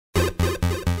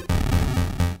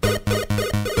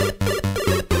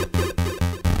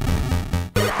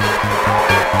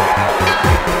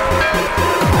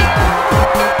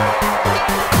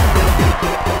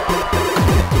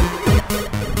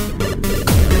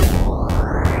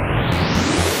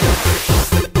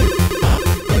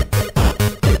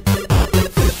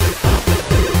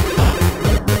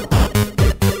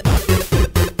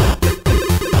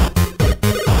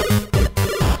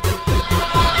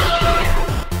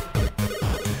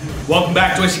Welcome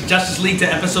back, Joystick Justice League, to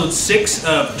episode 6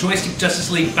 of Joystick Justice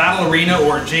League Battle Arena,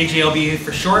 or JJLBA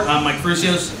for short. I'm Mike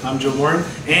Frucios. I'm Joe Warren.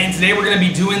 And today we're going to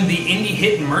be doing the indie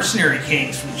hit Mercenary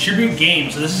Kings from Tribute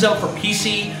Games. So this is out for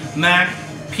PC, Mac,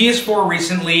 PS4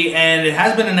 recently, and it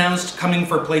has been announced coming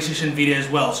for PlayStation Vita as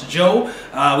well. So Joe,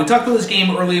 we talked about this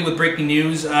game earlier with breaking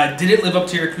news. Did it live up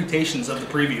to your expectations of the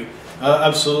preview?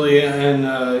 Absolutely,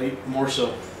 and more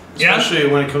so. Especially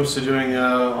when it comes to doing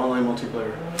online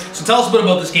multiplayer. So tell us a bit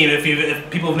about this game. If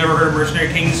people have never heard of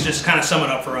Mercenary Kings, just kind of sum it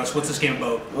up for us. What's this game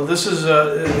about? Well, this is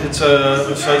it's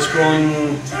a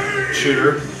side-scrolling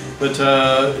shooter, but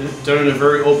done in a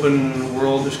very open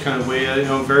world, just kind of way,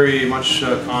 very much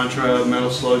Contra,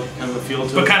 Metal Slug kind of a feel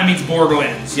to it. But kind of meets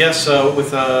Borderlands. Yes,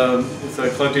 with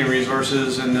collecting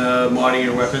resources and modding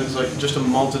your weapons, like just a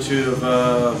multitude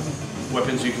of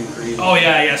weapons you can create. Oh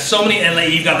yeah, so many, and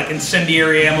like, you've got like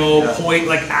incendiary ammo,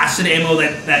 like acid ammo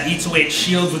that eats away at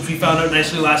shields, which we found out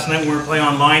nicely last night when we were playing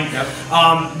online.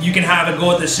 Yep. You can have it go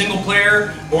with the single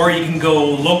player, or you can go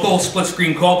local split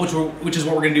screen co-op, which is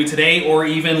what we're gonna do today, or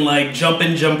even like jump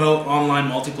in, jump out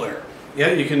online multiplayer.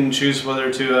 Yeah, you can choose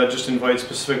whether to just invite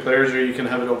specific players, or you can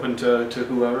have it open to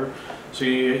whoever. So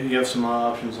you have some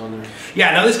options on there.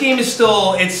 Yeah, now this game is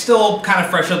still kind of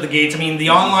fresh out the gates. I mean, the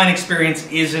online experience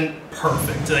isn't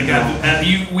perfect. Like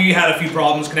we had a few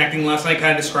problems connecting last night.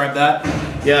 Kind of describe that.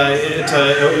 Yeah,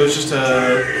 it was just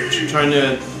trying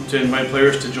to invite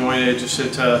players to join.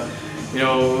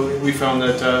 We found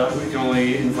that we can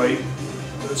only invite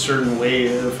a certain way.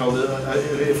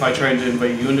 If I tried to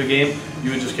invite you into a game, you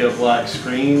would just get a black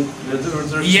screen.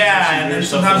 Yeah, and then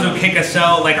sometimes it would kick us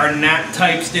out, like our NAT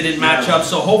types didn't match up,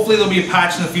 so hopefully there'll be a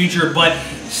patch in the future, but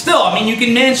still, I mean, you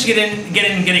can manage to get in and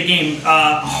get a game.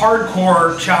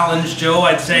 Hardcore challenge, Joe,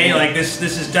 I'd say. Like, this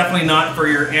is definitely not for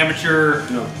your amateur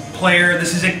player.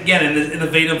 This is, again, in the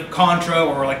vein of Contra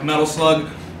or like Metal Slug,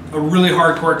 a really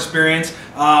hardcore experience.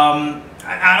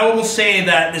 I'd almost say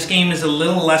that this game is a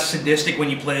little less sadistic when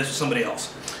you play this with somebody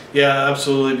else. Yeah,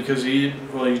 absolutely, because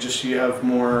you have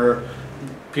more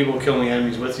people killing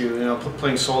enemies with you.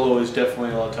 Playing solo is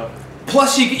definitely a lot tougher.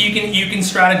 Plus, you can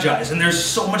strategize, and there's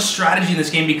so much strategy in this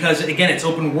game because, again, it's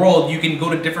open world. You can go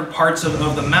to different parts of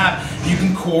the map. You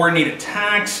can coordinate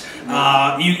attacks.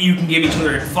 You can give each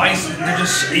other advice. They're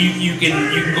just you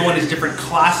can go into different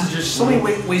classes. There's so many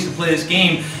ways to play this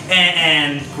game,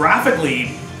 and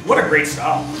graphically, what a great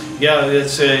style. Yeah,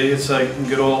 it's like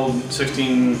good old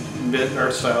 16-bit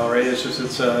art style, right?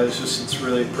 It's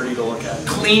really pretty to look at.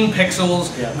 Clean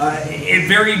pixels. Yeah.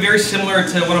 Very similar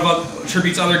to one of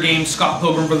Tribute's other games, Scott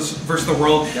Pilgrim vs. the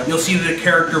World. Yep. You'll see the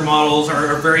character models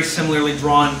are very similarly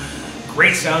drawn.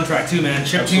 Great soundtrack too, man.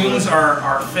 Chiptunes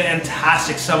are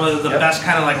fantastic. Some of the best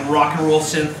kind of like rock and roll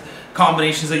synth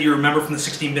combinations that you remember from the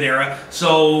 16-bit era.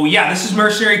 So yeah, this is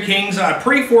Mercenary Kings, a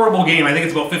pretty affordable game. I think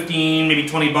it's about 15, maybe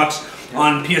 20 bucks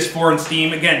on PS4 and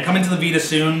Steam. Again, coming to the Vita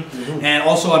soon, and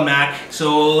also on Mac.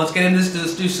 So let's get into this.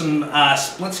 Let's do some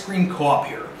split screen co-op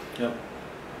here. Yep.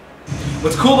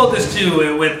 What's cool about this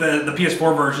too, with the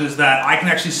PS4 version, is that I can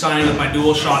actually sign in with my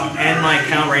DualShock and my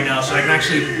account right now, so I can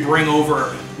actually bring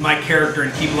over my character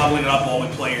and keep leveling it up while we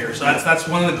play here. So that's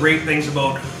one of the great things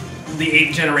about the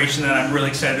 8th generation that I'm really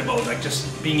excited about, like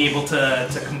just being able to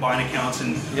combine accounts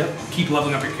and keep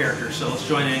leveling up your character. So let's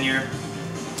join in here.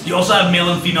 You also have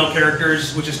male and female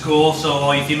characters, which is cool, so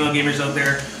all you female gamers out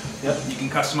there, you can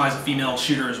customize a female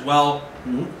shooter as well.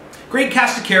 Great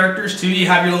cast of characters too. You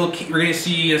have your little, we're going to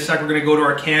see in a sec, we're going to go to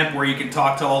our camp where you can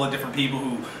talk to all the different people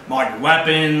who mod your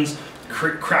weapons,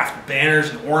 craft banners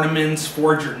and ornaments,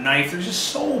 forge your knife. There's just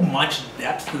so much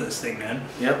depth to this thing, man.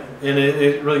 Yep, and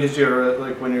it really gives you,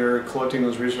 like when you're collecting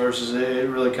those resources, it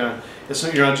really kind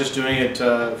of, you're not just doing it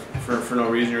for no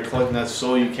reason. You're collecting that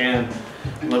so you can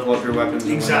level up your weapons.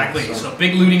 Exactly. So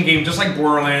big looting game, just like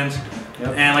Borderlands.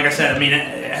 Yep. And like I said, I mean,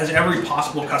 it has every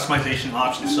possible customization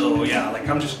option. So yeah, like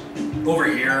I'm just over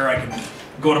here. I can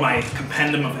go to my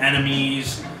compendium of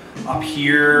enemies. Up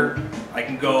here, I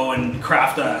can go and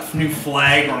craft a new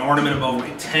flag or an ornament above my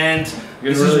tent.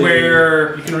 This is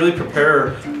where you can really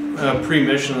prepare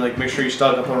pre-mission, like make sure you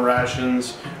stock up on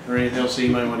rations or anything else that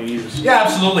you might want to use. Yeah,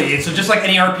 absolutely. So just like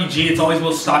any RPG, it's always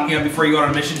about stocking up before you go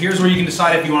on a mission. Here's where you can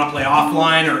decide if you want to play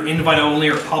offline or invite only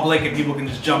or public, and people can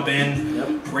just jump in.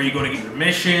 Where you go to get your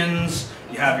missions.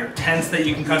 You have your tents that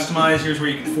you can customize. Here's where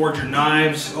you can forge your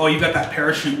knives. Oh, you've got that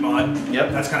parachute mod.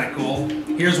 Yep. That's kind of cool.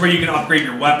 Here's where you can upgrade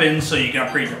your weapons, so you can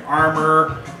upgrade your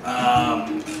armor.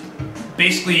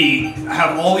 Basically,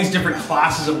 have all these different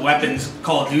classes of weapons,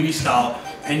 Call of Duty style,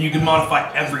 and you can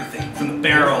modify everything from the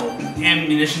barrel,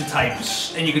 ammunition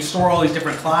types, and you can store all these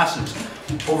different classes.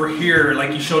 over here,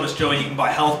 like you showed us, Joe, you can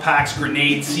buy health packs,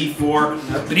 grenades,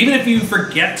 C4. But even if you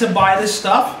forget to buy this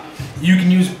stuff, you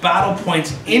can use battle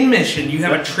points in mission. You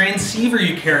have a transceiver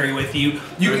you carry with you.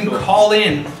 You can call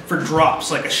in for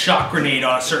drops, like a shock grenade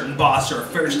on a certain boss or a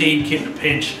first aid kit in a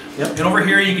pinch. And over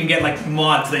here you can get like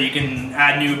mods that you can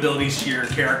add new abilities to your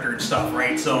character and stuff,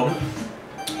 right? So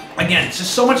again, it's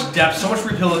just so much depth, so much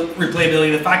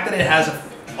replayability. The fact that it has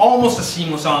almost a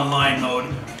seamless online mode.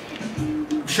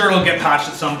 I'm sure it'll get patched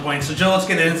at some point. So Joe, let's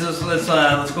get into this.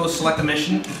 Let's go select a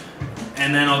mission,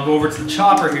 and then I'll go over to the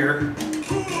chopper here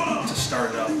to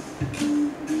start it up.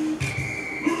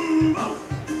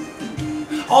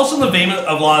 Also, in the vein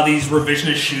of a lot of these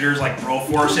revisionist shooters like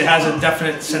Broforce, it has a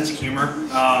definite sense of humor.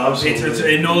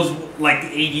 It knows like the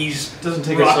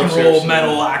 80s rock and roll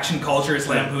metal action culture it's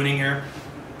lampooning here.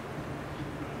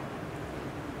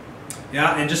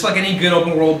 Yeah, and just like any good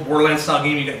open world Borderlands style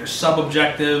game, you got your sub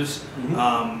objectives.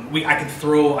 I can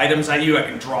throw items at you. I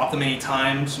can drop them any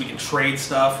times. We can trade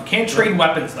stuff. We can't trade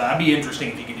weapons. That'd be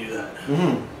interesting if you could do that.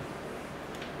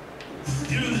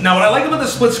 Now, what I like about the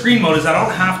split screen mode is I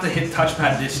don't have to hit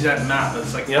touchpad to see that map.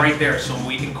 It's like right there, so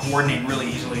we can coordinate really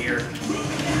easily here.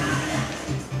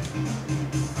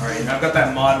 All right, and I've got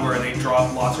that mod where they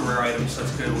drop lots of rare items.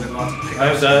 That's good. We have lots of pickups. I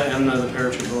have that and the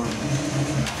parachute one.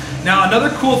 Now, another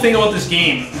cool thing about this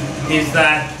game is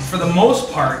that, for the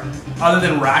most part, other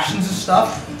than rations and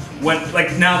stuff,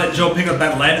 like now that Joe picked up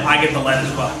that lead, I get the lead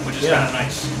as well, which is kind of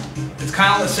nice. It's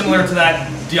kind of similar to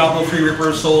that Diablo 3 Reaper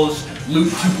of Souls Loot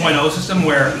 2.0 system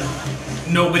where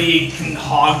nobody can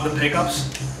hog the pickups.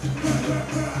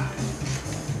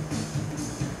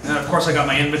 And of course, I got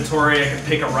my inventory. I can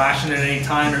pick a ration at any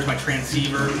time. There's my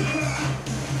transceiver.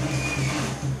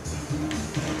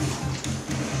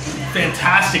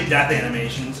 Fantastic death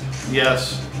animations.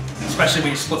 Yes. Especially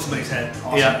when you split somebody's head.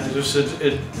 Awesome. Yeah,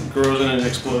 it grows and it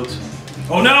explodes.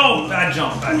 Oh no! Bad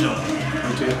jump, bad jump.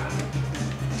 Me too.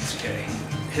 It's okay.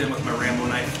 Hit him with my Rambo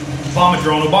knife. Obama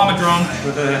drone, Obama drone.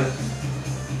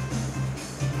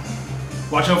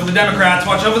 Watch out for the Democrats,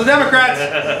 watch out for the Democrats!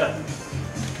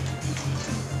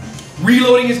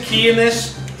 Reloading is key in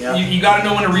this. Yeah. You gotta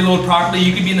know when to reload properly.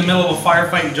 You could be in the middle of a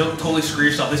firefight and totally screw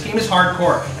yourself. This game is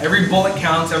hardcore. Every bullet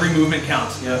counts, every movement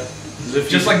counts. Yeah.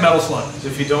 Just like Metal Slug.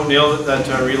 If you don't nail that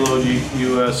reload,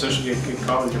 you essentially get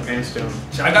caught with your pants down.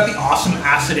 So I got the awesome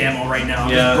acid ammo right now.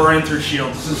 I'm just burning through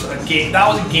shields. This is a game. That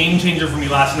was a game changer for me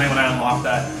last night when I unlocked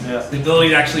that. Yeah. The ability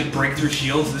to actually break through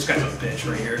shields. This guy's a bitch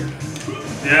right here.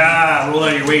 Yeah, roll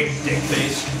out of your way, dick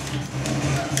face.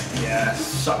 Yeah,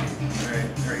 suck it. All right,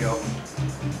 there we go.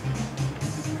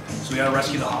 So we gotta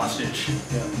rescue the hostage.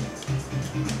 Yeah.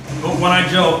 Oh, One-Eyed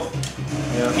Joe.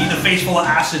 Yeah. Eat the face full of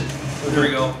acid. There we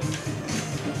go.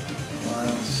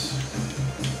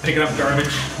 Picking up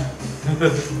garbage.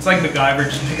 It's like MacGyver,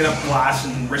 just picking up glass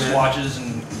and wristwatches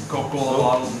and Coca-Cola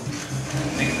bottles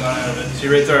and making a gun out of it. See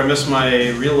right there, I missed my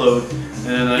reload.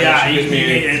 And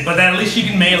but then at least you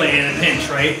can melee in a pinch,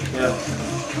 right? Yeah.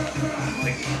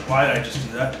 Like, why did I just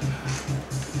do that?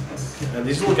 Yeah,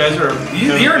 these little guys are.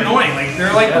 They're annoying. Like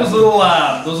they're like those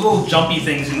little jumpy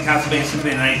things in Castlevania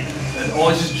Symphony of the Night that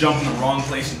always just jump in the wrong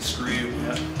place and screw you.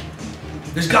 Yeah.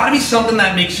 There's got to be something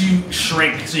that makes you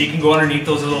shrink so you can go underneath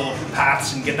those little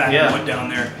paths and get that wood down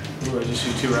there. Ooh, I just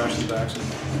used 2 rations back.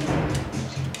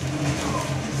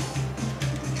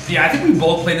 Yeah, I think we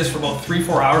both played this for about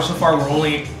 3-4 hours so far. We're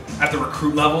only at the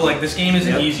recruit level. Like, this game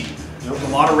isn't easy. There's a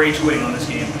lot of rage quitting on this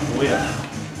game. Oh, yeah.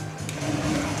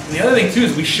 And the other thing, too,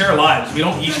 is we share lives. We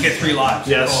don't each get 3 lives.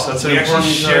 Yes, that's an important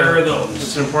thing. We actually share those.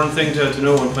 It's an important thing to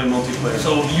know when playing multiplayer.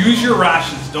 So use your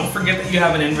rations. Don't forget that you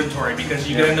have an inventory because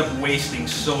you could end up wasting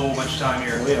so much time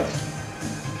here. Oh, yeah.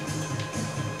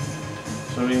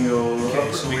 So we can go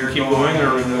up, so we can keep going,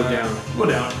 or we can go down? Go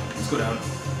down. Let's go down.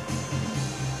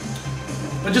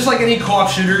 But just like any co-op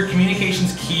shooter,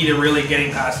 communication's key to really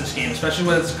getting past this game, especially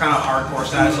when it's kind of hardcore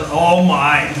status. Like, oh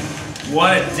my,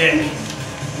 what a dick.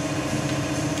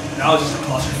 That was just a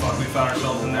clusterfuck we found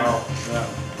ourselves in there. Wow. Yeah.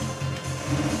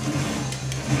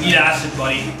 Eat acid,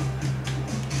 buddy.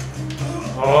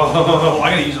 Oh, I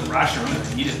gotta use a ration. I'm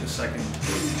gonna eat it in a second.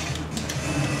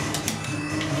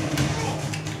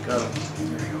 Got it.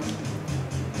 There we go.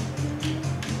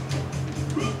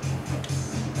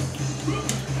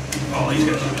 Oh, these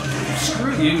guys.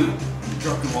 Screw you.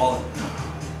 Drop your wallet.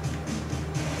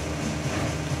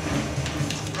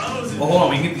 Well, hold on.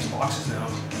 We can get these boxes now.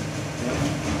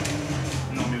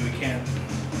 No, maybe we can't.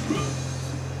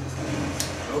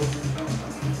 Oh, no.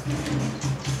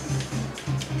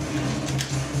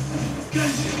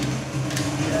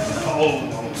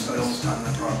 Oh, almost. I almost timed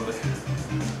that properly.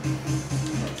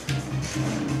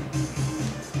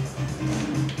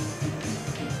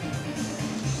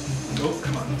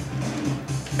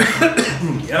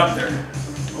 Get up there.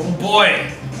 Oh boy.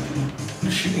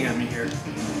 Who's shooting at me here?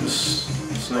 This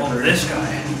sniper. Oh, this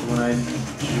guy.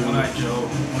 One-eyed Joker.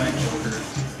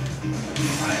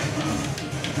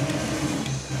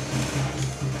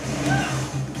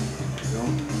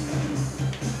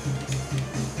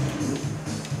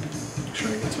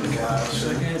 Trying to get some Last gas.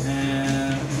 second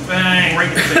and bang! Right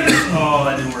in the face. Oh,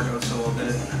 that didn't work out so well, did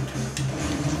it?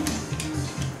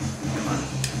 Come on.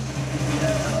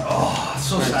 Oh,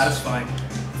 so satisfying.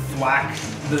 Thwack.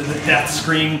 The death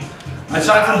scream.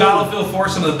 Aside from Battlefield 4,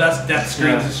 some of the best death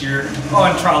screams this year. Oh,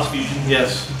 and Trials Fusion.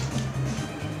 Yes.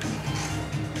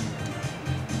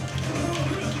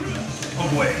 Oh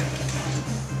boy.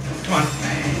 Come on.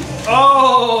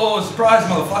 Oh, surprise,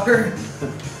 motherfucker.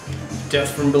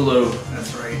 Death from below.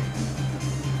 That's right.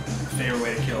 Favorite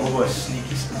way to kill. Oh boy.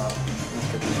 Sneaky stuff.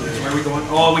 So where are we going?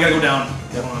 Oh, we gotta go down.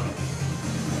 Yep. Hold on.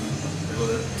 Gotta go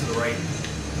to the right.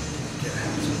 Okay,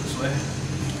 let's go this way.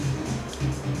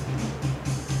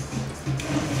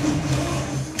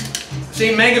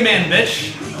 Say Mega Man,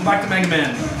 bitch. Come back to Mega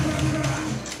Man.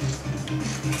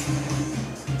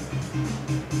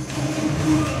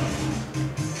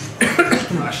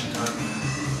 Ration time.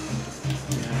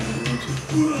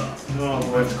 Oh,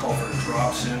 we have to call for a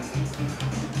drop soon.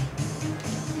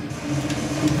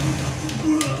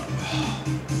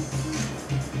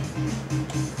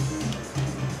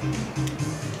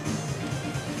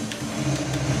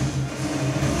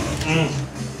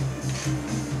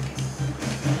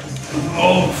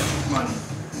 Oh, come on.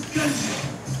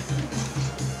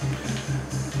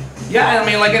 Yeah, I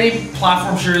mean, like any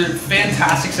platform shooter,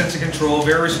 fantastic sense of control,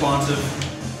 very responsive.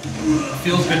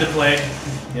 Feels good to play.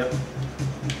 Yep.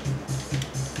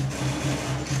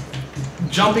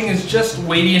 Jumping is just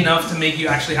weighty enough to make you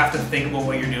actually have to think about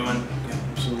what you're doing. Yeah,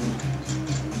 absolutely.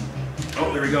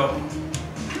 Oh, there we go.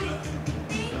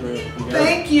 We got it.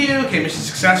 Thank you. Okay, mission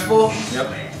successful. Yep.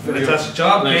 Fantastic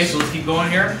job. Okay, Nice. so let's keep going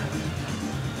here.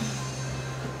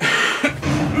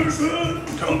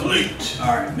 Complete.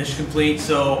 All right, mission complete.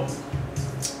 So,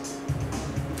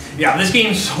 yeah, this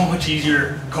game is so much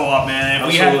easier co-op, man. If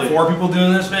we had 4 people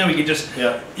doing this, man, we could just.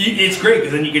 Yeah. It's great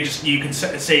because then you can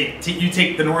say you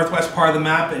take the northwest part of the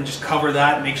map and just cover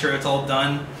that, make sure it's all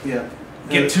done. Yeah.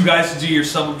 Get 2 guys to do your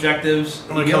sub objectives.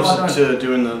 When it comes to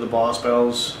doing the boss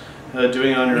battles,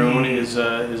 doing it on your own is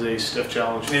a stiff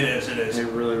challenge. It is. It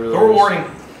really, really. But rewarding.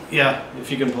 Yeah, if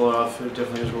you can pull it off, it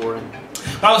definitely is rewarding.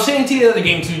 But I was saying to you the other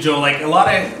game too, Joe. Like a lot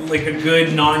of like a good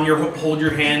hold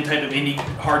your hand type of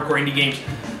hardcore indie games.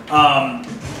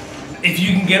 If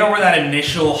you can get over that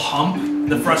initial hump,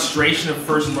 the frustration of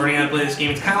first learning how to play this game,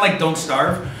 it's kind of like Don't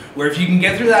Starve, where if you can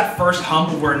get through that first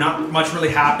hump where not much really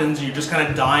happens, and you're just kind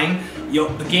of dying,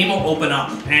 the game will open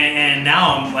up. And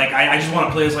now I'm like, I just want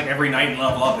to play this like every night and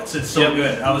level up. It's so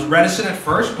good. I was reticent at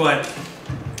first, but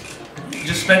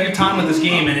just spend your time with this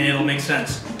game and it'll make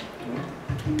sense.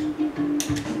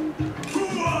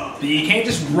 But you can't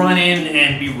just run in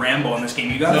and be Rambo in this game.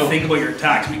 You got to think about your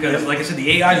attacks because, like I said, the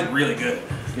AI is really good.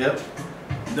 Yep.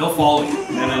 They'll follow you.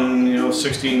 And in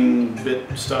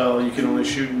 16-bit style, you can only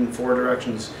shoot in 4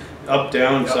 directions: up,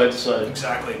 down, side to side.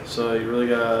 Exactly. So you really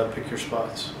gotta pick your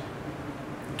spots.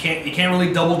 You can't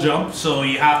really double jump, so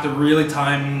you have to really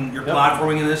time your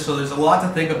platforming in this. So there's a lot to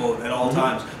think about at all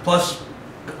times. Plus,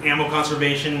 ammo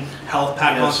conservation, health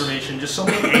pack conservation, just so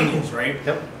many angles, right?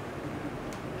 Yep.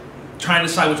 Trying to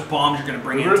decide which bombs you're going to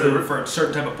bring in for a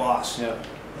certain type of boss. Yeah.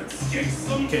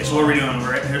 Okay, so what are we doing?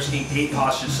 We're rescuing 8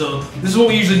 hostages. So this is what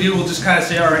we usually do. We'll just kind of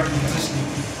say, all right,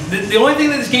 the only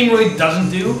thing that this game really doesn't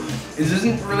do is it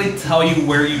doesn't really tell you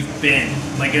where you've been.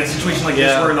 Like in a situation like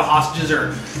this where the hostages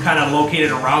are kind of located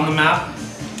around the map,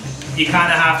 you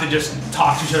kind of have to just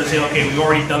talk to each other and say, okay, we've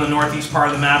already done the northeast part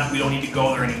of the map. We don't need to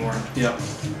go there anymore. Yep.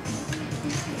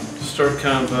 Start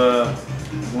kind of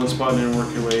one spot and then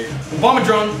work your way. Obama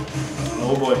drone.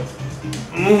 Oh boy.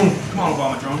 Come on,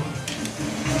 Obama drone.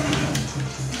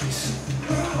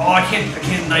 Oh, I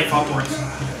can't knife upwards.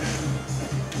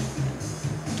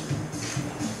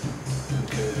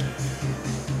 Okay.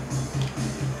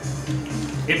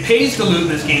 It pays to loot in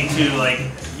this game too. Like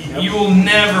you will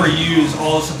never use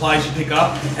all the supplies you pick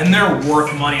up, and they're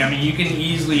worth money. I mean, you can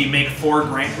easily make $4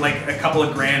 grand, like a couple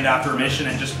of grand after a mission,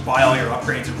 and just buy all your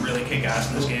upgrades and really kick ass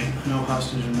in this game. No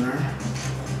hostage in there.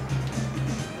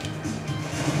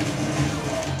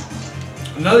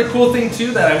 Another cool thing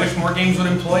too that I wish more games would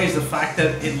employ is the fact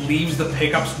that it leaves the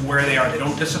pickups where they are. They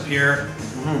don't disappear.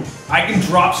 I can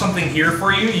drop something here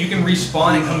for you. You can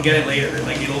respawn and come get it later.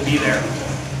 Like it'll be there,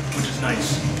 which is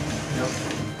nice. Yep.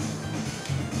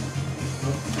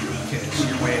 Okay, so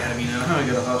you're way ahead of me now. I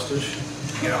got a hostage.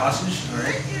 You get a hostage?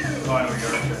 Alright. Oh, I know where you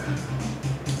are. Okay.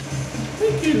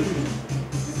 Thank Thank you.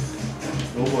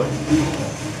 Oh boy.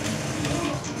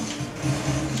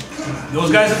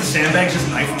 Those guys at the sandbags just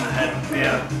knife in the head.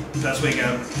 Yeah. That's the way you get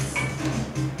them.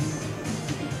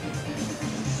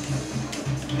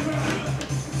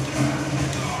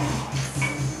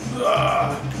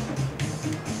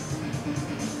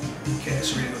 Okay,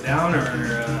 so we're gonna go down, or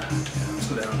yeah, let's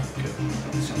go down. Okay,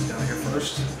 this one's down here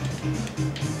first.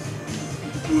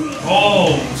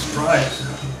 Oh, surprise!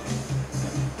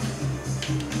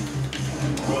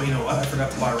 Oh, you know what? I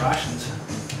forgot to buy rations.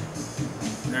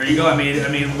 There you go. I made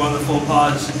one of the full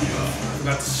pods. I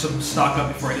forgot to stock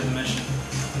up before I did the mission.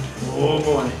 Oh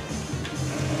boy.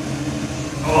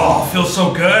 Oh, feels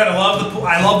so good. I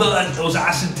love those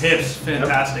acid tips.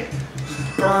 Fantastic. Yep.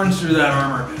 Just burns through that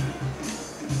armor.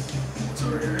 What's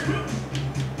over here?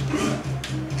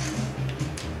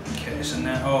 Okay, so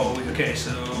now okay,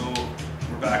 so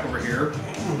we're back over here.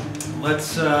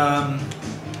 Let's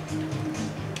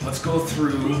go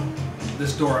through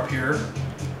this door up here.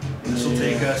 This will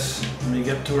take us. Let me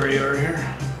get to where you are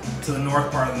here. To the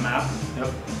north part of the map.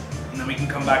 Yep. And then we can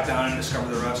come back down and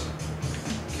discover the rest.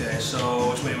 Okay, so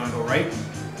which way do you want to go? Right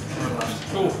or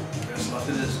left? Oh, yes, left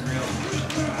it is. Real.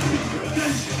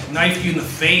 Knife you in the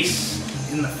face.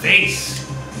 In the face.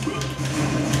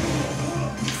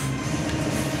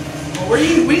 Well, what are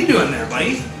you doing there,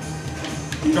 buddy?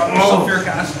 Drop yourself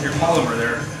your polymer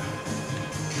there.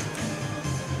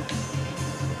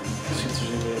 See if there's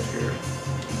anybody up here.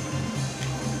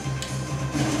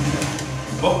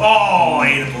 Oh, I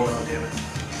ate a bullet. Oh, damn it.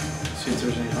 See if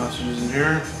there's any hostages in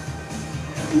here.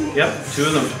 Yep, 2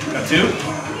 of them. Got 2?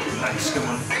 Nice, good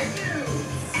one. Thank you.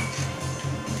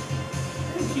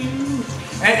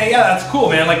 And yeah, that's cool,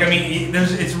 man. Like, I mean,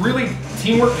 it's really,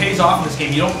 teamwork pays off in this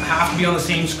game. You don't have to be on the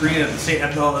same screen at the same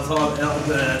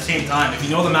time. If you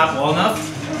know the map well enough,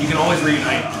 you can always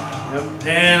reunite. Yep.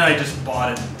 And I just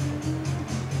bought it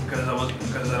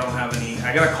because I don't have any.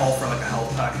 I got a call for like a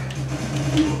health pack.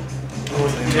 Oh,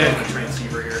 yeah, the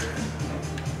transceiver here.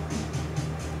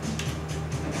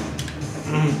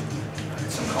 Alright,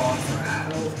 so I'm calling for a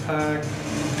health pack.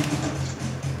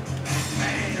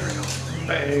 Bang, there we go.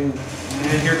 Bang.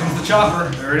 And here comes the chopper.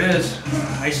 There it is.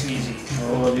 Nice and easy.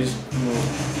 Oh, these.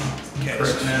 Okay,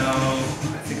 pricks. so now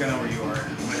I think I know where you are.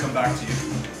 I'm gonna come back to you.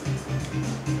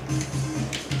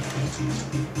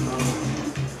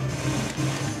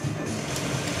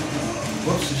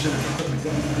 Whoops, I should have put my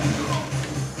gun.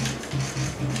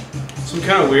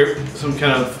 Some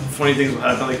kind of funny things will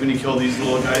happen. Like when you kill these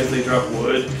little guys, they drop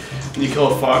wood. When you kill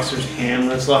a fox, there's ham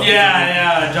that's left.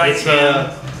 Yeah, giant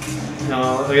ham.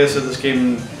 No, like I said, this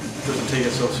game doesn't take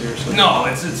itself seriously. No,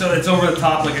 it's over the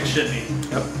top like it should be.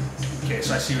 Yep. Okay,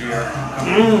 so I see where you are.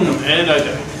 And I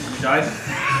died. You died?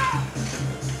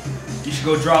 You should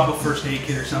go drop a first aid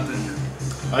kit or something.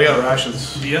 I got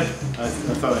rations. Do you? I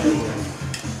thought I had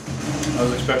one. I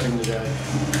was expecting to die.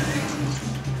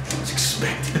 I was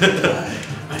expecting to die.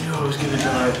 I knew I was gonna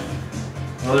die.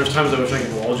 Well, there's times I wish I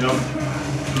could wall jump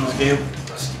in this game.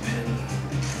 Dusty pin.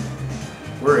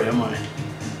 Where am I?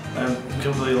 I've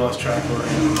completely lost track of where I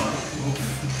am. Oof.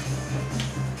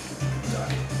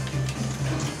 Duck.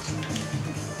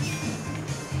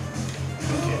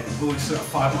 Okay, well, we still got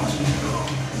 5 hostages to go.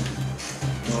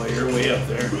 Oh, you're way up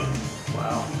there.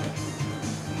 Wow.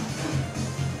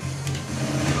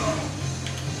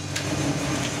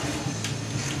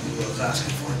 Ooh, I was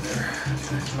asking for it there.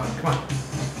 Come on, come on.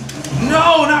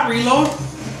 No, not reload!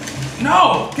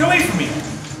 No! Get away from me!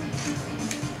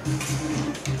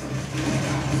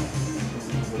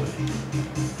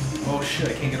 Oh shit,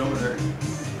 I can't get over there.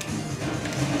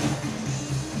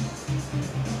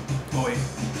 Oh wait.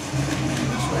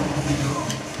 This way.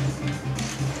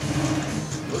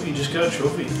 Oh, you just got a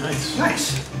trophy. Nice.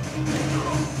 Nice!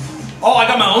 Oh, I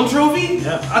got my own trophy?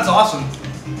 Yeah. That's awesome.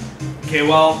 Okay,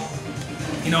 well,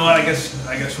 you know what? I guess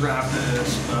we're gonna have to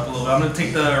split up a little bit. I'm gonna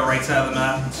take the right side of the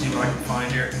map and see what I can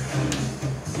find here.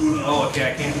 Oh,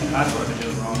 okay, I can't. That's what I've been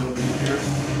doing wrong. Nobody here.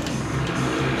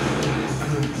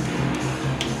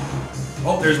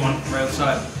 Oh, there's one right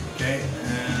outside. Okay,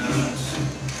 and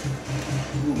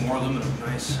ooh, more aluminum.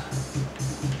 Nice.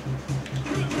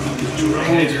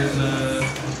 Okay, there's a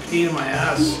pain in my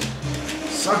ass.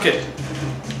 Suck it.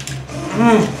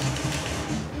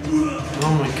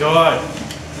 Oh my god.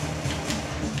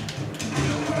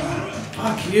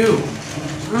 Fuck you.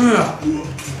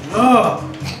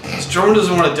 This drone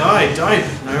doesn't want to die. Die.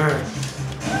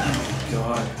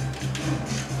 God.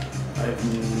 I have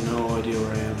no idea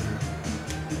where I am here.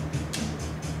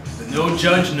 the no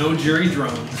judge, no jury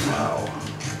drones. Wow.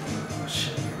 Oh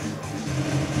shit, here we go.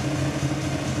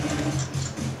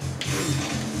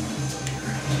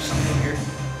 Is there something in here?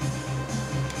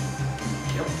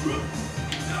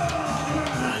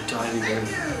 again.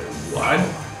 What?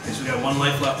 Okay, so we got 1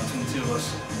 life left between the 2 of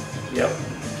us. Yep.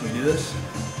 Can we do this?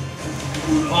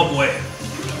 Oh boy.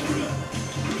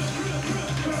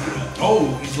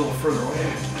 Oh, he's a little further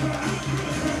away.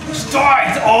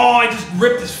 Stop! Oh, I just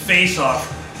ripped his face off.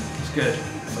 It's good.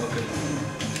 Felt good.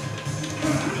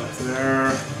 Up there.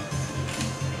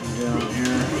 And down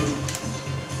here.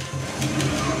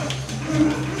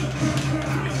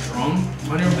 Drone?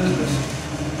 Mind your business.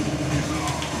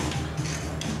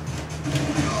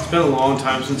 It's been a long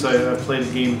time since I played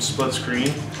the game split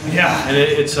screen. Yeah. And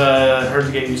it's hard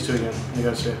to get used to again, I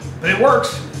gotta say. But it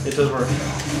works. It does work.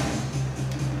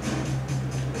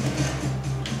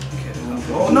 Okay.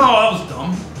 Oh no, that was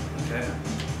dumb. Okay.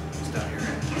 It's down here.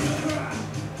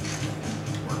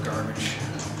 More garbage.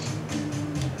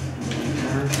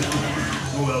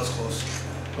 Oh, that was close.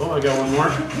 Oh, I got 1 more.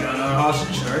 Got another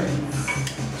hostage, alright.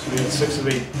 So we got 6 of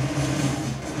 8.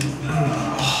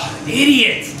 Oh,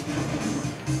 idiot!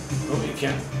 Oh, you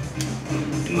can't.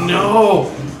 No!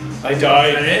 I died.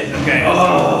 Is that it? Okay.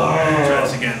 Oh. Try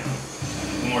this again.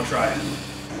 One more try.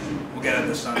 We'll get it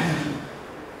this time.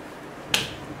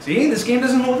 See, this game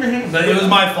doesn't hold your hand. It was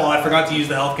my fault. I forgot to use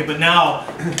the health kit, but now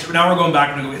we're going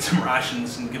back and go get some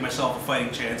rations and give myself a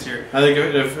fighting chance here. I think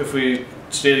if we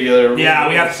stay together, yeah,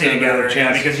 we have to stay together. Yeah,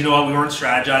 chance. because you know what, we weren't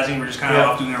strategizing. We were just kind of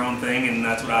off doing our own thing, and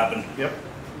that's what happened. Yep.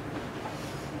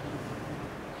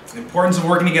 The importance of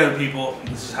working together, people.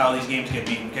 This is how these games get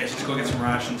beaten. Okay, so let's go get some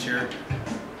rations here.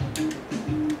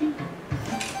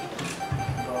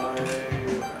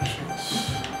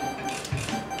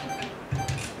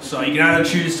 So you can either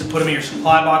choose to put them in your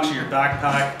supply box or your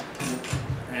backpack,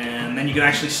 and then you can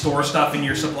actually store stuff in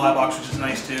your supply box, which is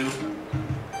nice too.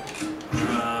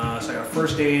 So I got a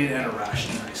first aid and a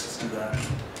ration. Nice, let's do that.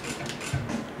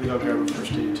 We gotta grab a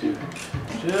first aid too,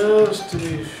 just to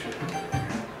be sure.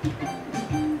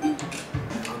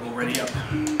 I'll go ready up.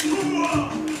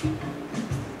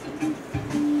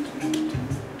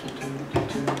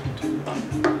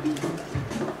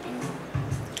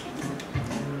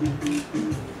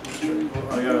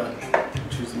 I gotta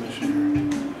choose the mission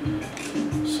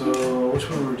here. So, which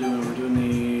one we're doing? We're doing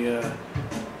the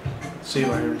save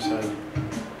iron side.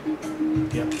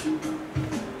 Yep.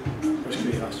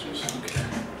 Rescue hostages. Okay.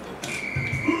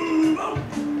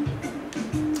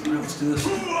 Alright, let's do this.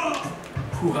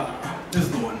 Hoo-ha. This is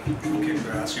the one. We'll kick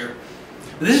their ass here.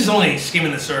 But this is only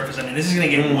skimming the surface. I mean, this is going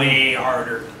to get way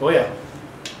harder. Oh yeah.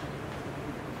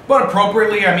 But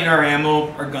appropriately, I mean, our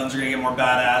ammo, our guns are going to get more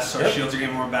badass, our shields are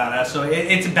getting more badass, so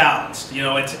it's balanced. You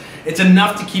know, it's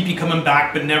enough to keep you coming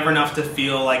back, but never enough to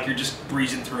feel like you're just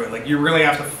breezing through it. Like, you really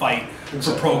have to fight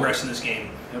for progress in this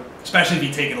game, especially if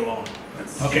you take it alone.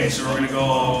 Okay, so we're gonna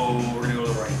go to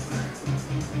the right.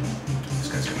 This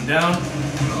guy's coming down,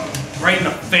 right in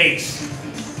the face.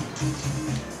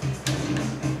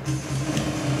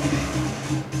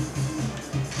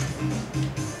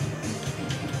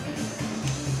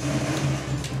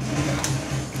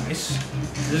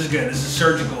 This is good. This is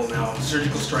surgical now.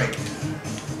 Surgical strike.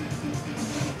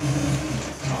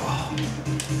 Oh.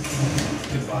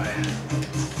 Goodbye.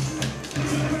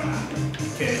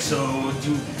 Okay, so do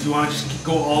you want to just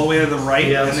go all the way to the right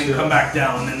and then come back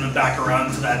down and then back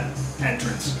around to that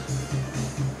entrance?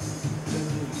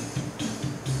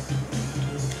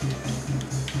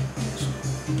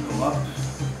 Go up.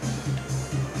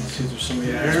 Let's see if there's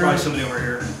somebody There's probably somebody over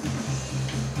here.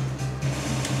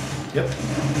 Yep.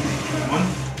 One.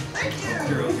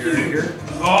 Here.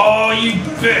 Oh, you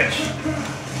bitch!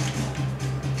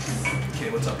 Okay,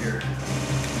 what's up here?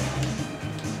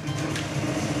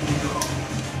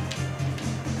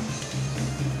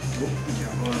 Yeah,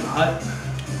 I'm going in the hut.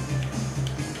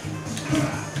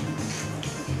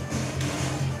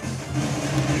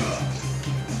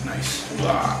 Nice.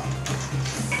 Wow.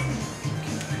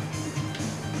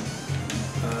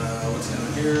 What's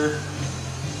down here?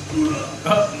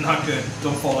 Oh, not good.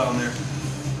 Don't fall down there.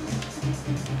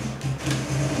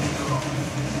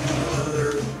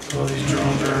 All these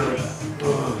drones are.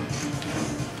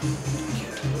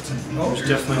 Oh, there's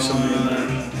definitely somebody in there.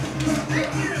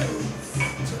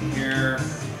 What's in here?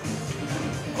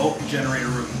 Oh, generator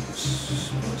rooms.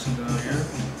 Something down here.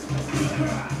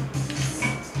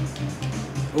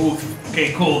 Oh,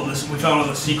 okay, cool. We found all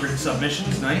the secret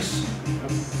submissions. Nice.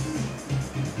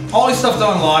 Always stuff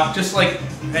to unlock, just like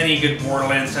any good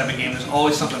Borderlands type of game. There's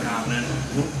always something happening.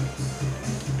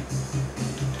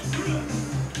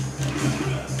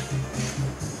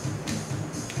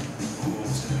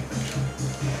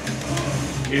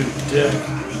 You dick.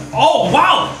 Oh,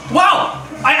 wow! Wow!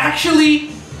 I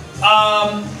actually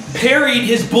parried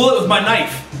his bullet with my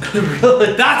knife.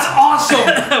 Really? That's awesome!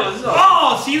 That was awesome.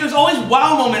 Oh, See, there's always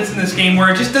wow moments in this game where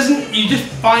it just doesn't. You just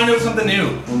find out something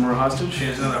new. One more hostage.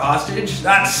 Here's another hostage.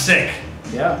 That's sick.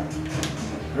 Yeah.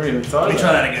 I never even thought Let of me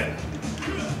try that again.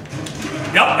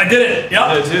 Yep, I did it. Yep.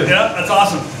 I did too. Yep, that's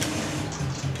awesome.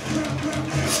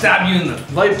 Stab you in the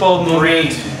light bulb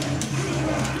brain.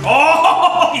 moment.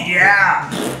 Oh yeah!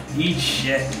 Eat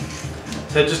shit.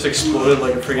 That just exploded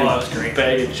like a freaking that was great.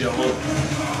 bag of jello.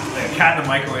 Like a cat in a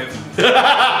microwave.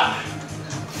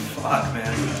 Fuck,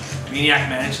 man. Maniac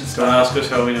Mansion stuff. Don't ask us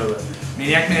how we know that.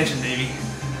 Maniac Mansion, baby.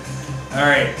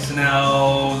 Alright, so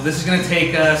now this is gonna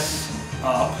take us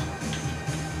up.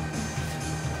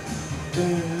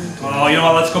 Oh, you know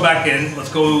what? Let's go back in.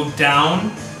 Let's go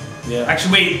down. Yeah.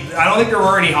 Actually, wait. I don't think there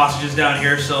were any hostages down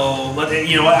here, so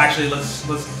you know what? Actually, let's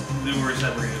do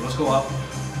reset. Let's go up.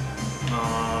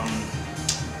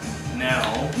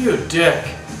 Now. You dick.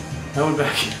 I went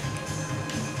back.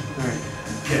 Alright.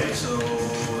 Okay, so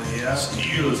yeah,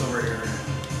 Steel's over here.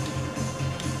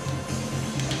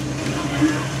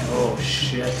 Oh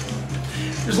shit.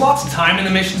 There's lots of time in the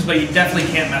missions, but you definitely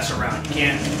can't mess around. You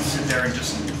can't sit there and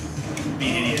just be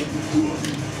an idiot.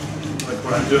 Like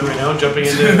what I'm doing right now, jumping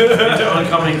into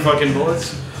oncoming fucking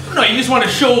bullets. No, you just want to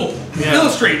show,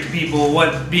 illustrate to people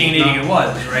what being an idiot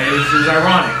was, right? It was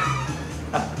ironic.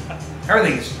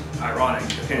 Everything's ironic.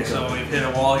 Okay, so we've hit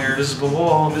a wall here. Invisible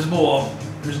wall. Invisible wall.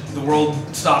 The world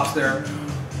stops there.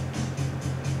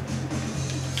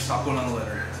 Stop going on the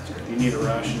litter. You need a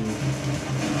ration.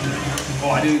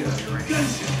 Oh, I do. You're right.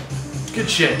 Good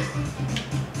shit.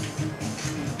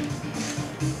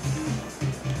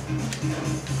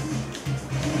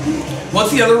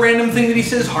 What's the other random thing that he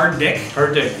says? Hard dick?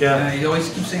 Hard dick, yeah. He always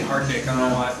keeps saying hard dick. I don't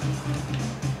know why.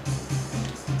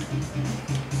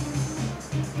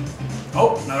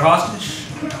 Oh, another hostage.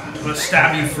 I'm gonna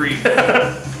stab you free. I'm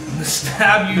gonna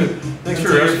stab you. Thanks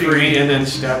for rescuing me and then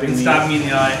stabbing me. Stab me in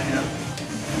the eye. Yeah.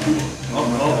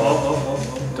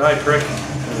 Oh. Die, prick.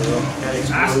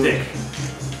 Ass dick.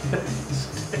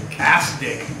 Ass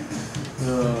dick.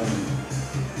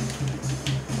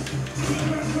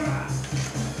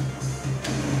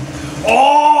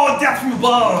 Oh, death from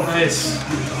above. Nice.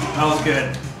 That was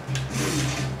good.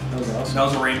 That was awesome. That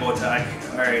was a rainbow attack.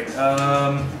 Alright,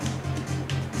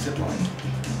 zip line.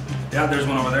 Yeah, there's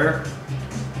one over there.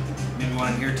 Maybe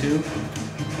one in here too.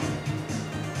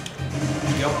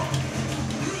 Yep.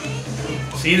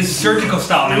 See, this is surgical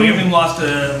style. Now we haven't even lost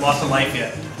a life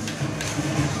yet.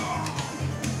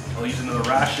 I'll use another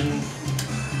ration.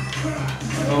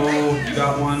 Oh, you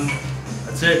got one.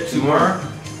 That's it. Two more.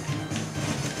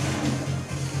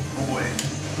 Oh boy.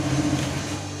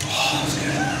 Oh, that's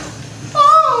good.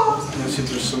 Oh! Let's see if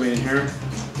there's somebody in here.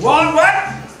 What?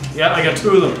 Yeah, I got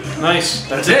two of them. Nice.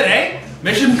 That's it, eh?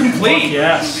 Mission complete. Fuck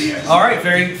yes. Alright,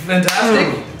 very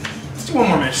fantastic. Let's do one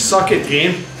more mission. Suck it,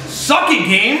 game. Suck it,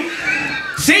 game!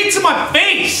 Say it to my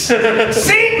face!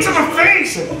 Say it to my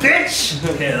face, bitch!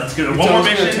 Okay, let's get it. One more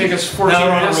mission. It's gonna take us 14 Now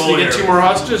we're on a minutes roll to get here. 2 more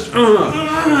hostages.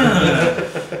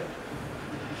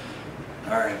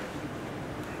 Alright.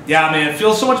 Yeah, man, it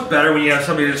feels so much better when you have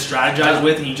somebody to strategize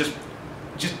with and you just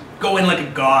go in like a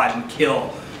god and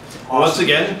kill. Awesome. Once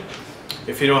again,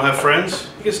 if you don't have friends,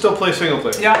 you can still play single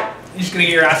player. Yeah, you're just gonna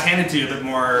get your ass handed to you a bit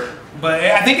more. But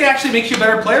I think it actually makes you a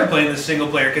better player playing this single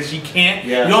player because you can't,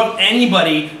 you don't have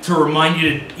anybody to remind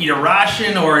you to eat a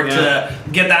ration or to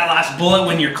get that last bullet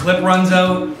when your clip runs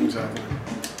out. Exactly.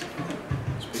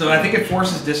 So I think it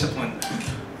forces discipline.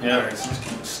 Yeah. Alright, so let's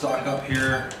keep stock up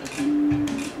here.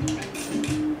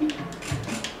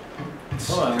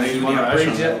 Oh, I Can I need do one the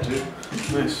ration upgrades yet? too.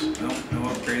 Nice. Nope, no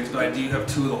upgrades, but I do have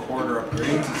 2 of the hoarder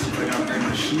upgrades. Let's see if I can upgrade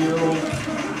my shield.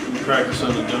 You practice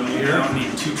on the dummy I here. don't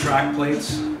need 2 track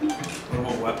plates. What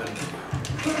about weapon?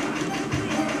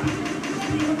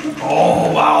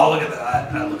 Oh wow, look at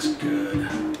that. That looks good.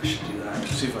 I should do that.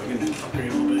 See if I can upgrade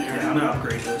a little bit here. Yeah, I'm gonna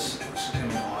upgrade this. This is gonna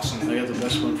be awesome. I got the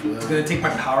best one for that. It's gonna take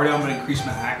my power down, but increase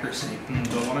my accuracy.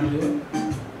 Do I want to do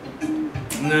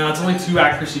it? No, it's only 2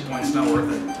 accuracy points. Not worth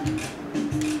it.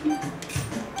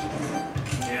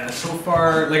 Yeah, so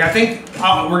far, like I think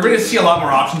we're gonna see a lot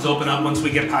more options open up once we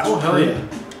get past. Oh hell yeah!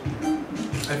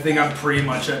 I think I'm pretty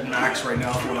much at max right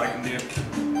now for what I can do.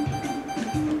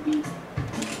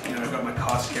 You know, I've got my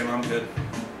cost camera. I'm good.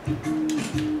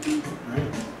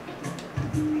 Alright.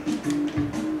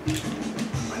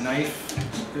 My knife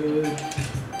is good.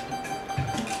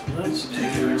 Let's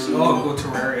take it. Oh, go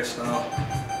Terraria style.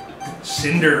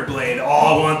 Cinder blade. Oh,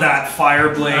 I want that fire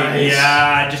blade. Nice.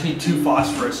 Yeah, I just need 2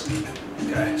 phosphorus.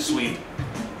 Okay, sweet.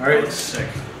 Alright, Looks sick.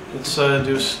 let's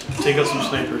take out some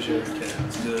snipers here. Okay,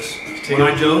 let's do this. Take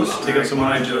One-Eye out Joes. Take out some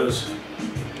One-Eye Joes.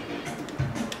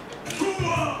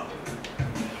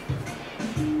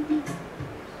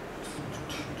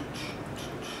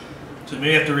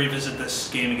 maybe have to revisit this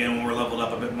game again when we're leveled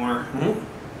up a bit more. Mm-hmm.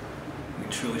 We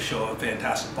can truly show a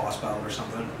fantastic boss battle or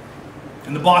something.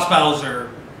 And the boss battles are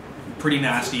pretty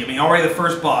nasty. I mean, already the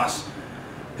first boss,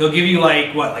 he'll give you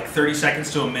like, what, like 30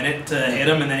 seconds to a minute to hit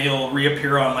him, and then he'll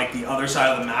reappear on like the other side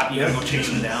of the map. You gotta go chase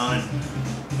him down, and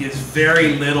he has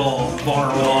very little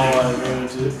vulnerability.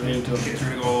 Okay, so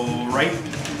we're gonna go right.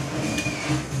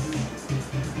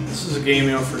 This is a game,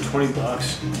 you know, for 20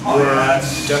 bucks. Oh, yeah,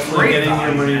 that's definitely getting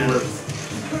your money man. worth.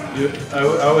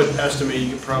 I would estimate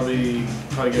you could probably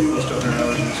get close to 100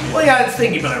 hours in this game. Well, yeah, it's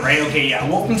thinking about it, right? Okay, yeah,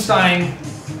 Wolfenstein,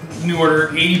 New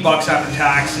Order, 80 bucks after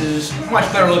taxes.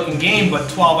 Much better looking game, but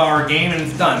 12-hour game and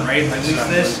it's done, right? At least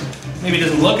this, maybe it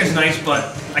doesn't look as nice,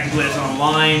 but I can play this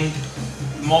online,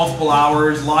 multiple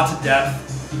hours, lots of depth.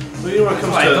 Well, you know what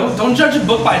comes to... Don't judge a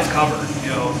book by its cover, you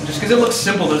know. Just because it looks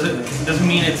simple doesn't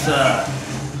mean it's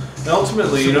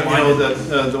ultimately, you know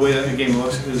that the way that the game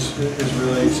looks is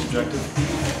really subjective.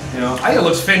 You know, I think it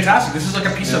looks fantastic. This is like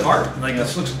a piece of art. Like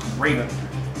this looks great.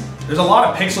 There's a lot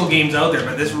of pixel games out there,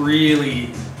 but this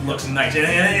really looks nice.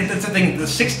 And that's the thing. The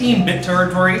 16-bit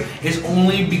territory is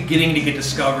only beginning to get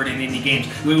discovered in indie games.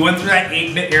 We went through that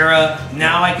 8-bit era.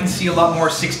 Now I can see a lot more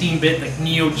 16-bit, like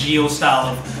Neo Geo style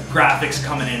of graphics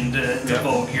coming into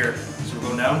vogue here. So we're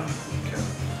going down. Okay.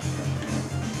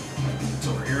 It's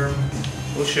over here.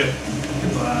 oh shit.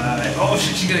 Goodbye. Oh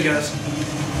shit, she's gonna get us.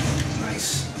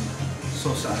 Nice.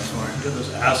 So satisfying. Get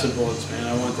those acid bullets, man.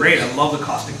 I want Great, those. I love the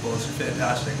caustic bullets, they're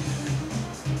fantastic.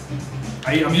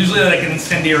 I'm usually like an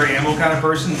incendiary ammo kind of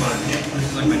person, but this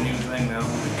is like my new thing now. Oh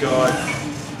my god.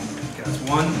 Okay, that's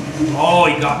one. Oh,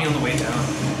 he got me on the way down.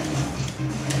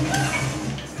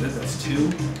 Good, that's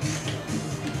two.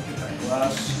 Get that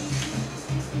glass.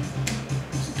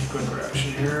 Quick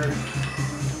reaction here.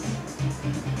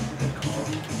 Good call.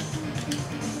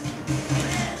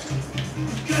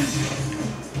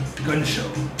 Gun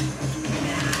show.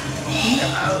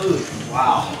 Oh,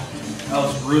 wow. That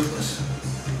was ruthless.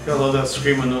 Gotta love that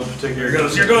scream on those particular... Here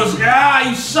goes, here goes. Ah,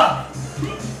 you suck!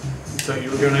 You thought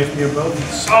you were gonna knife me above?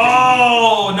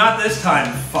 Oh, not this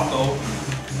time, fucko.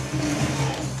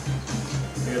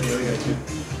 I got the other guy too.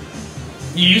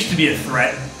 You used to be a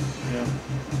threat. Yeah.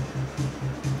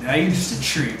 Now you're just a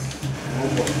treat. Oh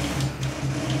boy.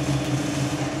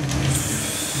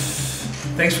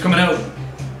 Thanks for coming out.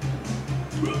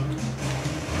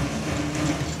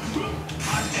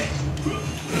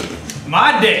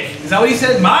 My dick. Is that what he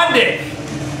said? My dick.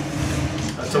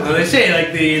 That's So they say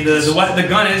like the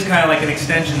gun is kind of like an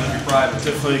extension of your private.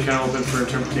 definitely kind of open for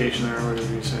interpretation there,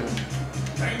 whatever you say.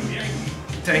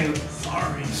 Tango.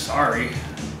 Sorry. Sorry.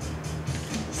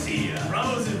 See ya.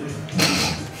 Rosen.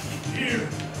 Here.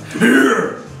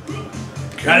 Here.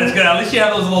 That is good. At least you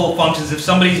have those little functions. If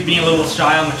somebody's being a little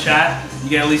shy on the chat, you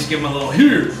can at least give them a little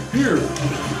here.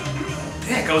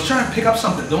 Dick, I was trying to pick up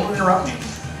something. Don't interrupt me.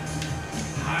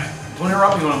 Hi. Don't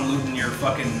interrupt me when I'm looting your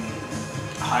fucking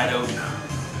hideout.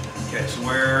 Okay, so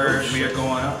where we are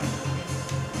going up.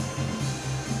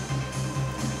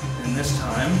 And this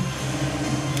time,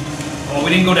 oh, we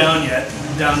didn't go down yet.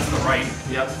 Down to the right.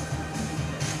 Yep.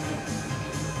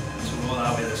 So we'll go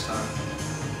that way this time.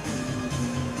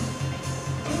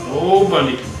 Oh,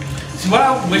 buddy. See, what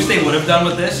I wish they would have done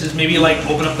with this is maybe like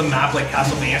open up the map like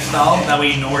Castlevania style. That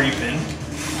way you know where you've been.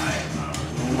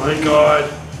 Oh my god.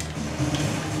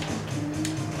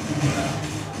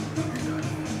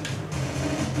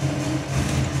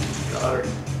 Got her.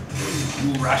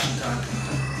 Ooh, ration time.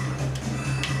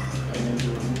 I need to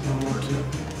do one more too.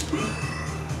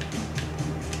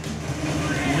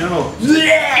 No.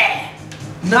 Yeah!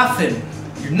 Nothing.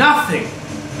 You're nothing.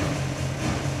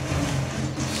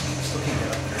 Still can't get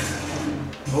up there.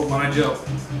 Oh, my joke.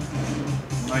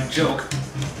 My joke.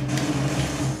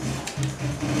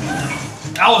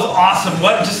 That was awesome.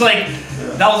 What? Just like,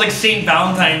 that was like St.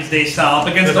 Valentine's Day style up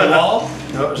against the wall.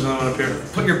 No, there's another one up here.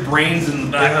 Put your brains in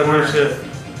the back Yeah, corner. that's it.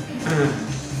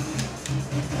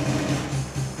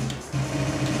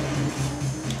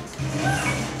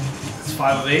 It's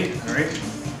 5 of 8. All right.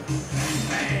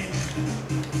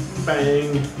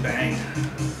 Bang. Bang.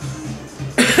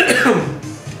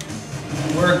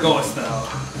 Where goest thou?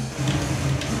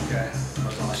 Okay, that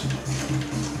was awesome.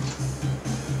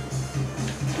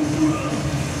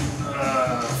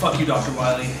 Fuck you, Dr.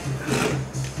 Wiley.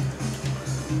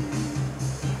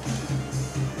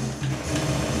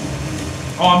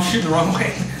 Oh, I'm shooting the wrong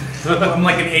way. I'm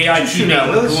like an AI Shooting teammate at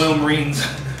with Willis? the Royal Marines.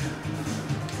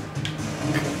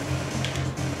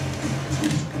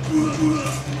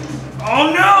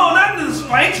 Oh no, not into the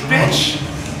spikes, bitch!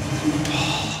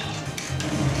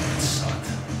 That sucked.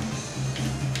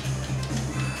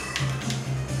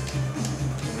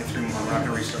 Only 3 more we're not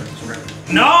gonna restart this. We're gonna...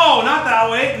 No, not that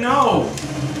way. No.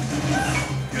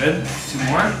 Good. 2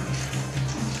 more.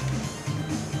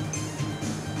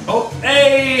 Oh,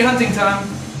 hey, hunting time.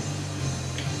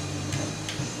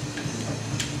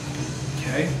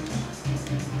 Okay.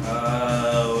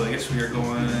 I guess we are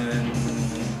going down.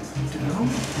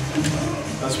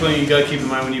 That's what you gotta keep in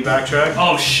mind when you backtrack.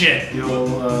 Oh shit! You'll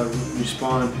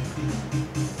respawn.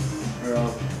 Or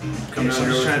I'll come down So I'm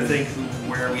here. just trying to think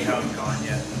where we haven't gone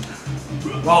yet.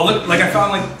 Wow, look! Like I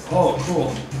found like oh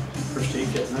cool. First aid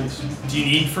kit, nice. Do you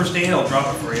need first aid? I'll drop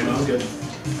it for you. No, I'm good.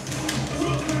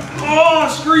 Oh,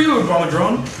 screw you, bomb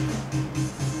drone.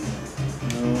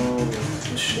 No,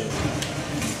 this shit.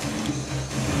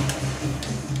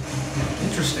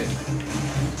 Interesting.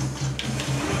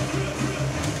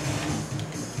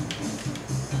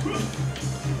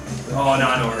 Oh,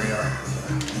 now I know where we are.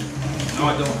 No,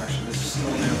 I don't actually. This is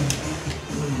still new.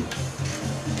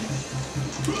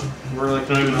 We're like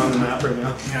not even on the map right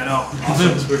now. Yeah, I know.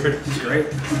 It's weird. It's great.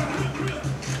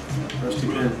 Rusty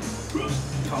pin.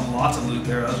 Found lots of loot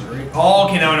there. That was great. Oh,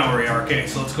 okay. Now I know where we are. Okay,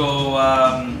 so let's go.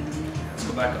 Let's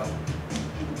go back up.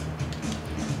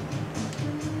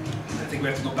 I think we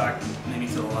have to go back maybe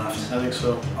to the left. I think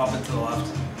so. Up and to the left.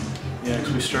 Yeah,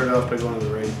 because we started off by going to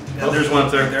the right. Yeah, Oh, there's one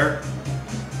up there. There.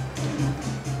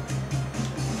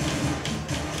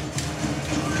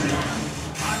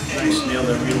 Nice, nailed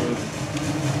that reload.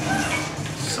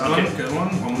 Okay. Good one.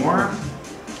 One more.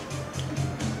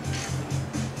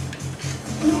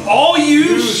 Oh,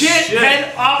 you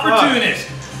shithead opportunist!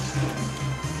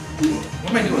 What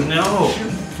am I doing? No.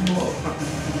 Shooting from below.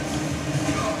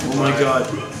 Oh my god.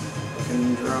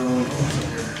 Fucking drone.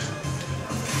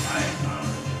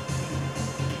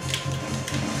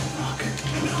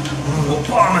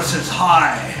 Obama says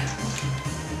hi.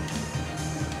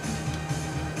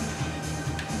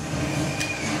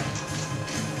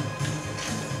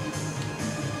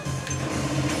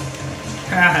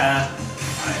 Haha.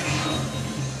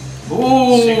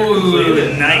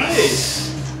 Ooh,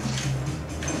 nice.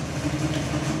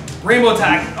 Rainbow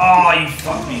attack. Oh, you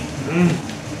fucked me.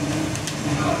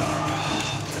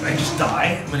 Did I just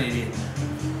die? I'm an idiot.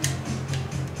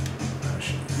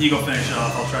 You go finish it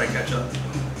off. I'll try to catch up.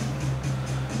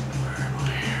 Where am I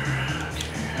here? Okay,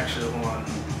 actually, hold on.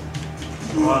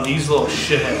 Oh, these little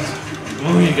shitheads.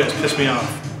 Oh, you guys piss me off.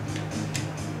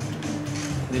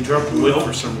 They drop wood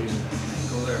for some reason.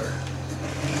 Go there.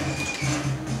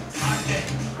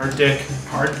 Hard dick.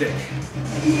 Hard dick.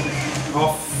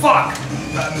 Oh, fuck!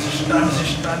 Bad position, bad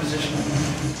position, bad position.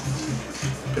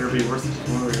 Better be worth it.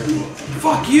 Come over here.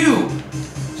 Fuck you!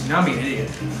 See, now I'm being an idiot.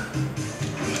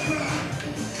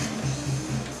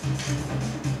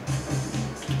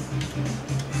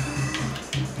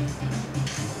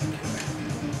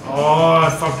 Oh, I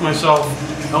fucked myself.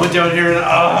 I went down here and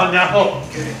oh no.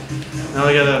 Okay. Now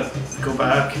I gotta go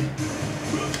back.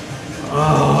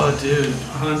 Oh, dude.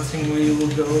 Hunting we will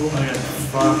go. I got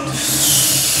fucked.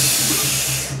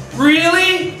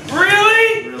 Really?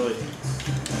 Really? Really.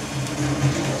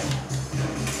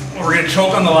 Well, we're gonna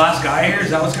choke on the last guy here? Is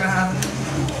that what's gonna happen?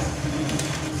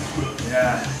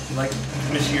 Yeah. You like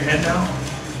missing your head now?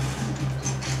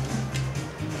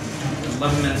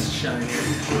 11 minutes to shine here.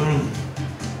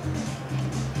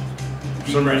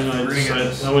 For some reason I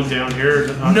decided I went down here.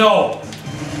 No!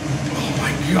 Oh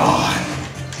my god!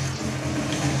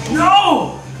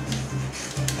 No!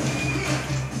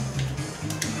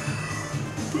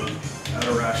 Out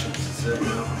of rations, that's it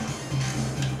now.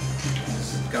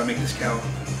 Just gotta make this count.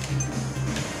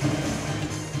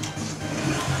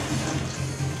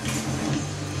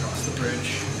 Cross the bridge.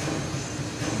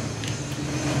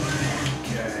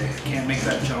 Okay, can't make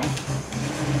that jump.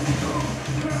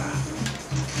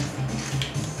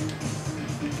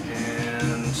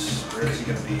 Where is he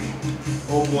gonna be?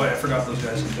 Oh boy, I forgot those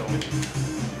guys can kill me.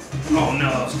 Oh no,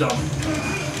 that was dumb.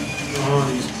 Oh,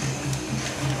 these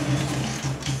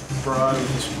broad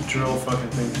with this drill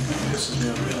fucking thing pisses me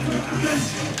off real quick.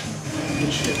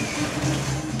 Good shit.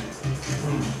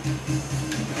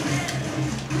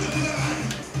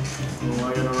 Oh, I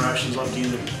got no rations left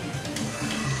either.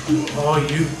 Oh,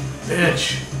 you bitch.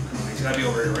 He's gotta be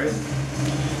over here, right?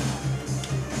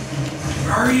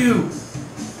 Where are you?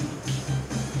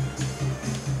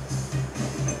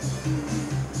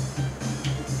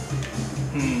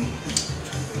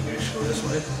 Maybe I should go this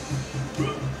way.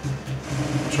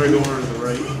 Try going over to the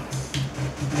right.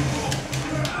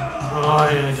 Oh,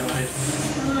 yeah, I died.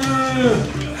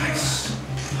 Nice.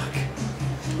 Fuck.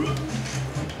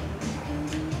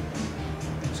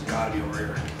 It's gotta be over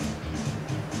here.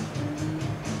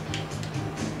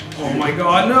 Oh my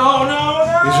god, no, no,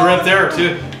 no! These are right there,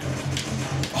 too.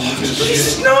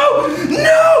 Jesus, no!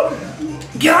 No!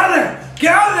 Get out of there!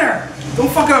 Get out of there!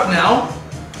 Don't fuck it up now.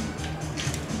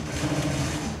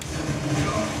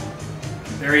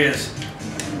 There he is.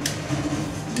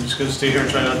 I'm just gonna stay here and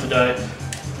try not to die.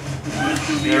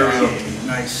 There we go.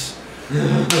 Nice.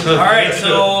 Alright,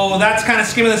 so that's kind of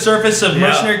skimming the surface of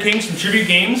Mercenary Kings from Tribute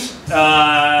Games.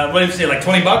 What did you say, like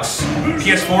 20 bucks?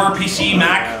 PS4, PC,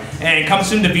 Mac, and comes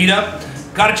soon to Vita.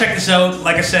 Gotta check this out.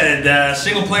 Like I said,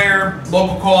 single player,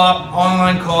 local co-op,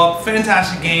 online co-op,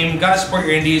 fantastic game. Gotta support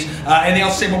your indies. Anything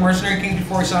else to say about Mercenary Kings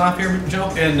before we sign off here, Joe?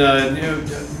 And you know,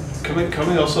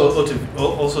 coming also to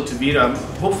Vita,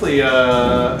 hopefully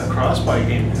a cross-buy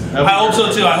game. I hope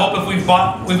so too. I hope if we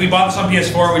bought this on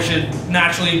PS4, we should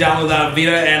naturally download that on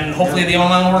Vita, and hopefully the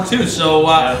online will work too. So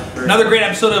another great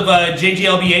episode of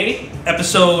JJLBA,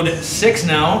 episode 6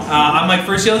 now. I'm Mike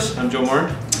Furcios. I'm Joe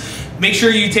Moore. Make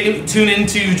sure you tune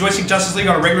into Joystick Justice League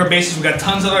on a regular basis. We've got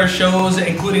tons of other shows,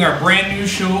 including our brand new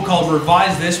show called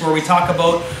Revise This, where we talk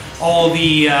about all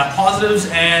the positives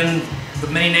and the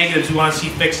many negatives we want to see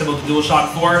fixed about the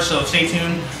DualShock 4. So stay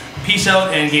tuned. Peace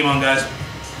out and game on, guys.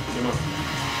 Game on.